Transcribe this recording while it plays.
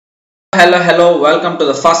Hello, welcome to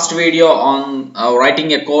the first video on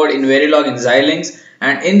writing a code in Verilog in Xilinx.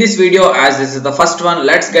 And in this video, as this is the first one,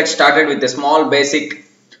 let's get started with a small basic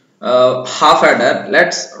Halfadder.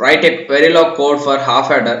 Let's write a Verilog code for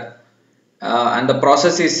Halfadder, and the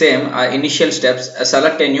process is same. Initial steps: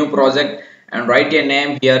 select a new project and write a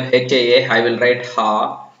name here. HAA. I will write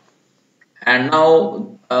Ha. And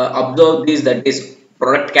now observe this, that is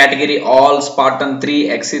product category all Spartan 3,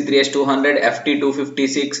 XC3S200,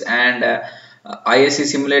 FT256, and ISC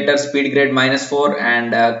simulator speed grade -4,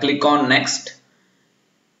 and click on next,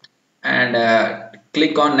 and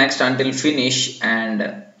click on next until finish,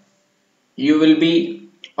 and you will be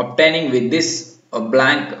obtaining with this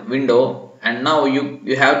blank window. And now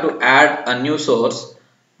you have to add a new source,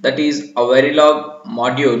 that is a verilog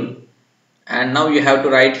module, and now you have to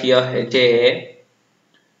write here HAA.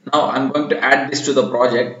 Now I'm going to add this to the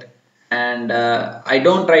project, and I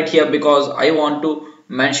don't write here because I want to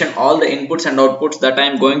mention all the inputs and outputs that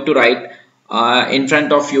I'm going to write in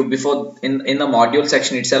front of you before in the module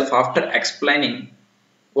section itself, after explaining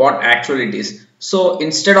what actually it is. So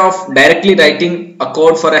instead of directly writing a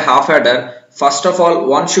code for a Halfadder, first of all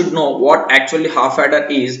one should know what actually Halfadder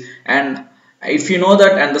is, and if you know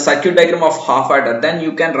that and the circuit diagram of Halfadder, then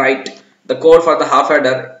you can write the code for the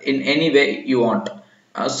Halfadder in any way you want.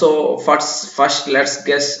 So first let's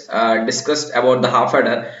discuss about the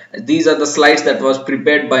Halfadder. These are the slides that was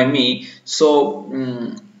prepared by me. So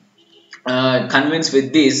convinced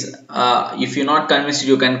with this. If you're not convinced,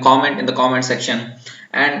 you can comment in the comment section.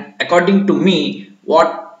 And according to me,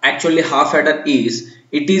 what actually Halfadder is,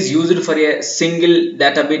 it is used for a single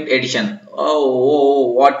data bit addition.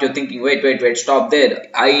 What you're thinking? Wait, stop there.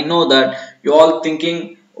 I know that you all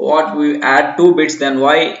thinking, what, we add 2 bits, then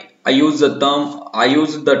why I use the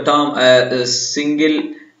term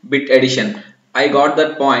single bit addition. I got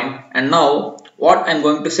that point. And now what I'm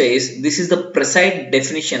going to say is, this is the precise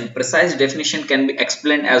definition. Precise definition can be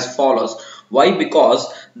explained as follows. Why? Because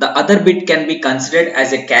the other bit can be considered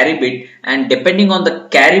as a carry bit, and depending on the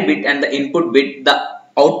carry bit and the input bit, the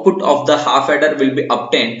output of the Halfadder will be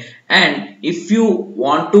obtained. And if you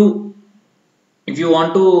want to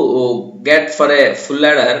get for a full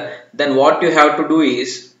adder, then what you have to do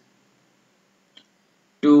is,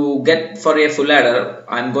 to get for a full adder,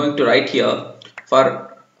 I'm going to write here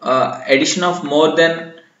for addition of more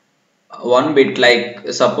than 1 bit. Like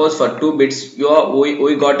suppose for 2 bits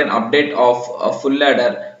we got an update of a full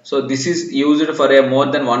adder, so this is used for a more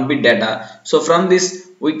than 1 bit data. So from this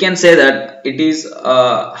we can say that it is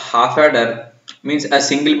a Halfadder, means a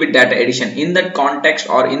single bit data addition. In that context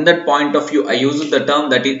or in that point of view, I use the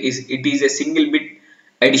term that it is a single bit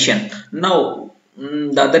addition. Now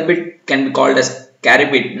the other bit can be called as carry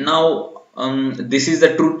bit. Now this is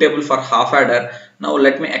the truth table for Halfadder. Now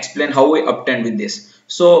let me explain how we obtain with this.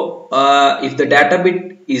 So if the data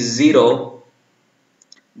bit is 0,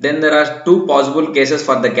 then there are 2 possible cases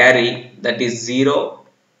for the carry, that is 0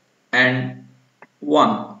 and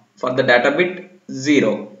 1 for the data bit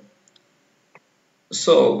 0.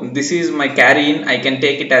 So this is my carry in. I can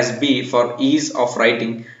take it as B for ease of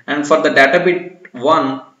writing. And for the data bit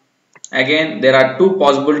 1, again there are 2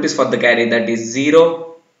 possibilities for the carry, that is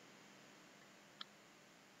 0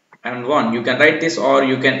 and 1. You can write this or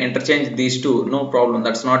you can interchange these two, no problem.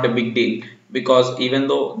 That's not a big deal, because even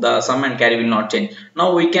though the sum and carry will not change.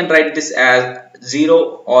 Now we can write this as 0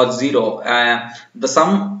 or 0. The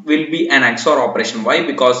sum will be an XOR operation. Why?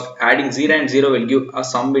 Because adding 0 and 0 will give a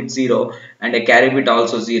sum bit 0 and a carry bit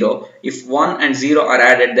also 0. If 1 and 0 are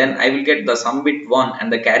added, then I will get the sum bit 1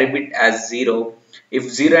 and the carry bit as 0. If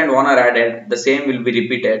 0 and 1 are added, the same will be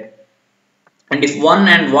repeated. And if 1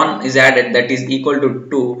 and 1 is added, that is equal to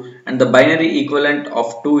 2, and the binary equivalent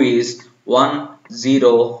of 2 is 1,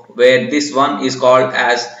 0, where this 1 is called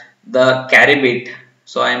as the carry bit.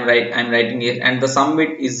 So I'm writing here, and the sum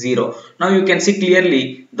bit is 0. Now you can see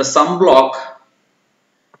clearly the sum block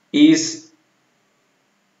is,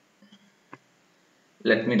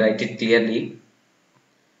 let me write it clearly,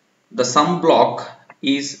 the sum block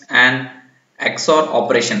is an XOR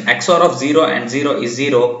operation. XOR of 0 and 0 is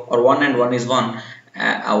 0, or 1 and 1 is 1.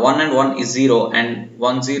 1 and 1 is 0, and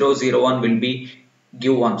 1 0 0 1 will be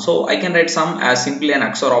give 1. So I can write sum as simply an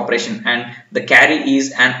XOR operation, and the carry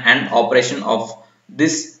is an AND operation of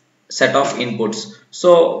this set of inputs.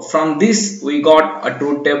 So from this we got a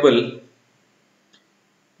truth table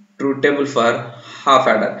for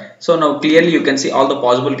Halfadder. So now clearly you can see all the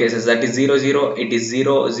possible cases, that is 0 0, it is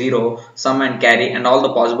 0 0, sum and carry, and all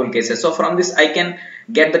the possible cases. So from this I can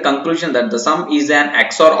get the conclusion that the sum is an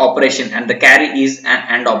XOR operation and the carry is an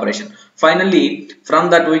AND operation. Finally,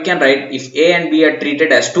 from that we can write if A and B are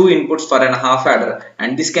treated as two inputs for an half adder,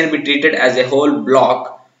 and this can be treated as a whole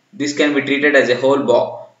block, this can be treated as a whole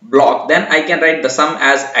block, then I can write the sum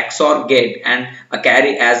as XOR gate and a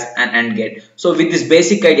carry as an AND gate. So with this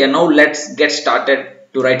basic idea, now let's get started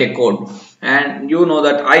to write a code. And you know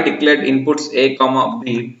that I declared inputs A comma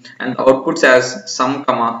B and the outputs as sum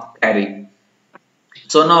comma carry.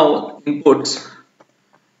 So now inputs,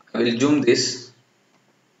 I will zoom this.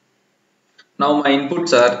 Now my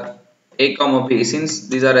inputs are A comma B. Since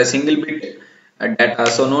these are a single bit data,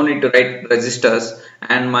 so no need to write registers,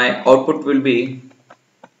 and my output will be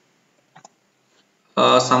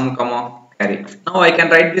sum comma carry. Now I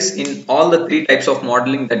can write this in all the three types of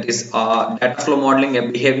modeling, that is data flow modeling, a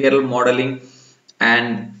behavioral modeling,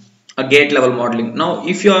 and a gate level modeling. Now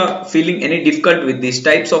if you are feeling any difficult with these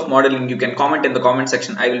types of modeling, you can comment in the comment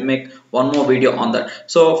section. I will make one more video on that.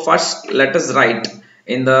 So first let us write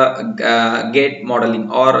in the gate modeling,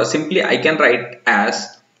 or simply I can write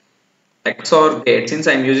as XOR gate. Since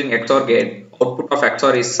I am using XOR gate, output of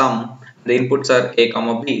XOR is sum, the inputs are A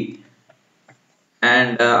comma B,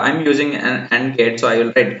 and I'm using an AND gate, so I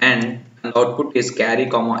will write AND, and the output is carry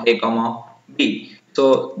comma A comma B.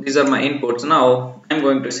 So these are my inputs. Now I'm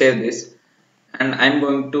going to save this, and I'm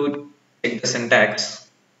going to check the syntax.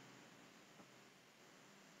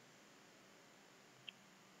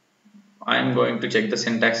 I'm going to check the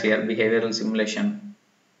syntax here, behavioral simulation,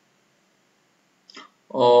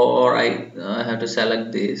 or I have to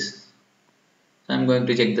select this. So I'm going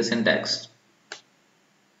to check the syntax,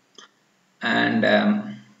 and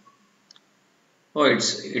oh,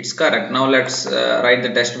 it's correct. Now let's write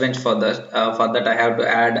the test bench for that. For that I have to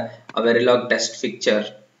add a verilog test fixture,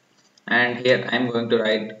 and here I'm going to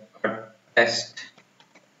write a test.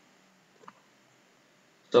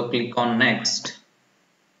 So click on next.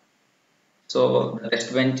 So the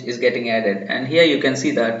test bench is getting added, and here you can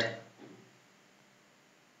see that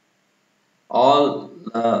all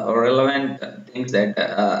relevant things, that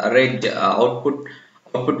range output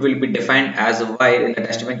will be defined as while in the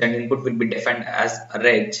test bench, and input will be defined as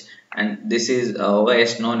reg, and this is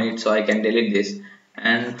waste, no need, so I can delete this.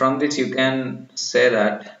 And from this you can say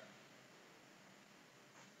that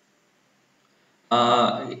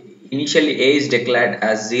initially A is declared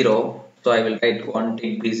as 0, so I will write 1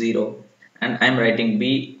 tick B 0, and I'm writing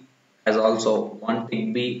B as also 1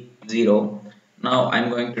 tick B 0. Now I'm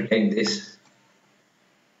going to take this.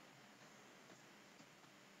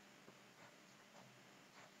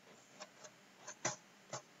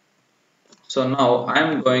 So now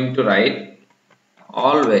I'm going to write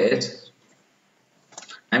always,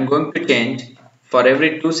 I'm going to change for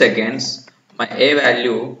every 2 seconds my A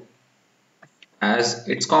value as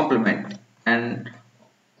its complement, and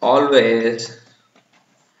always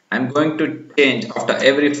I'm going to change after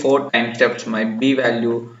every 4 time steps my B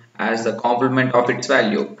value as the complement of its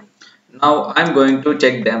value. Now I'm going to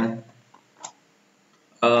check them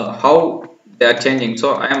how they are changing.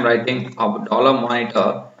 So I am writing a dollar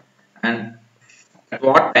monitor, and at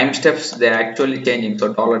what time steps they are actually changing,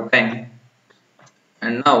 so dollar time.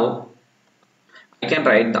 And now I can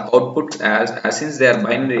write the outputs as since they are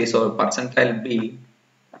binary, so percentile B,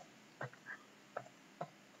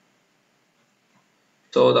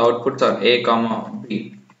 so the outputs are A comma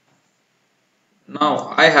B.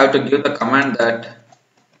 Now I have to give the command that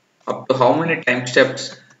up to how many time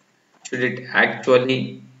steps should it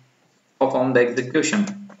actually perform the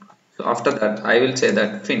execution. So after that I will say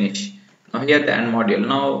that finish. Now here the AND module.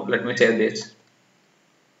 Now let me save this.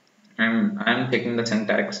 I'm taking the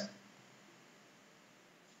syntax,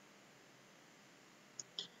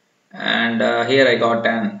 and here I got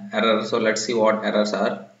an error. So let's see what errors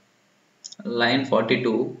are. Line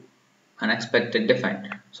 42, unexpected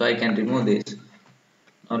defined. So I can remove this.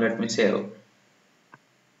 Now let me save.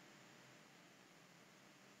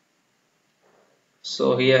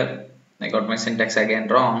 So here I got my syntax again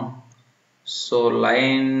wrong. So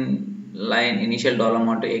line initial dollar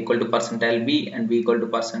amount equal to percentile B and B equal to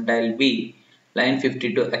percentile B. Line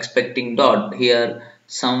 52 expecting dot. Here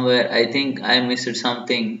somewhere I think I missed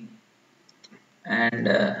something,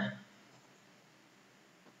 and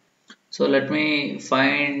so let me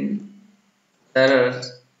find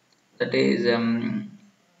errors. That is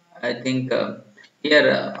I think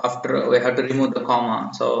here after we have to remove the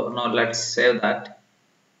comma. So now let's save that,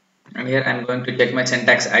 and here I'm going to check my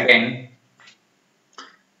syntax again,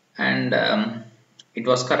 and it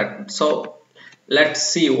was correct. So let's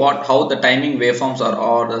see how the timing waveforms are,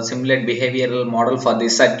 or the simulate behavioral model for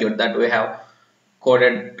this circuit that we have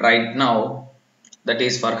coded right now, that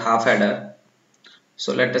is for Halfadder.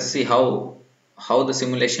 So let us see how the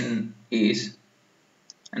simulation is.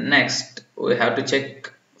 And next we have to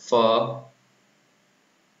check for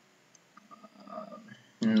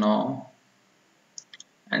no,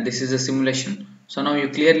 and this is a simulation. So now you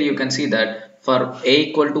can see that for a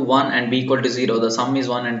equal to 1 and b equal to 0, the sum is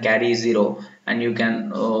 1 and carry is 0, and you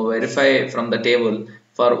can verify from the table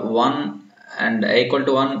for 1 and a equal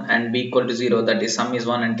to 1 and b equal to 0, that is sum is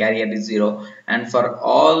 1 and carry is 0. And for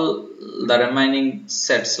all the remaining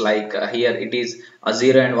sets, like here it is a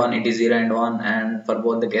 0 and 1, it is 0 and 1, and for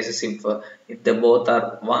both the cases if they both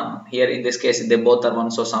are 1, here in this case they both are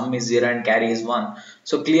 1, so sum is 0 and carry is 1.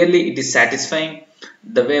 So clearly it is satisfying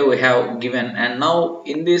the way we have given. And now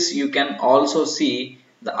in this you can also see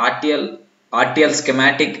the RTL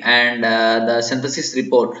schematic and the synthesis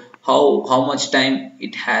report, how much time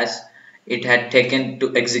it had taken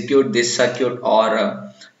to execute this circuit,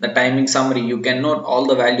 or the timing summary. You can note all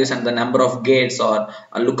the values and the number of gates or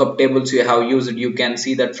lookup tables you have used. You can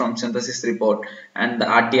see that from synthesis report and the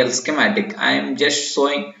RTL schematic. I am just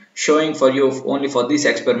showing for you only for this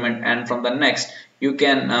experiment, and from the next you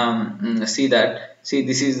can see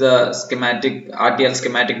this is the schematic RTL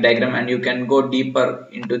schematic diagram, and you can go deeper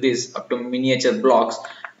into this up to miniature blocks,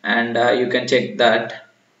 and you can check that.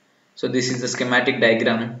 So this is the schematic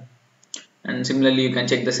diagram, and similarly you can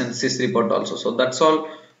check the synthesis report also. So that's all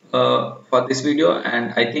for this video,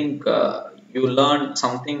 and I think you learned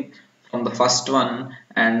something from the first one.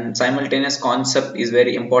 And simultaneous concept is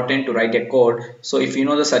very important to write a code. So if you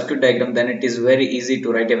know the circuit diagram, then it is very easy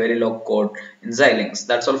to write a Verilog code in Xilinx.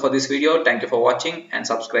 That's all for this video. Thank you for watching, and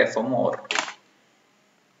subscribe for more.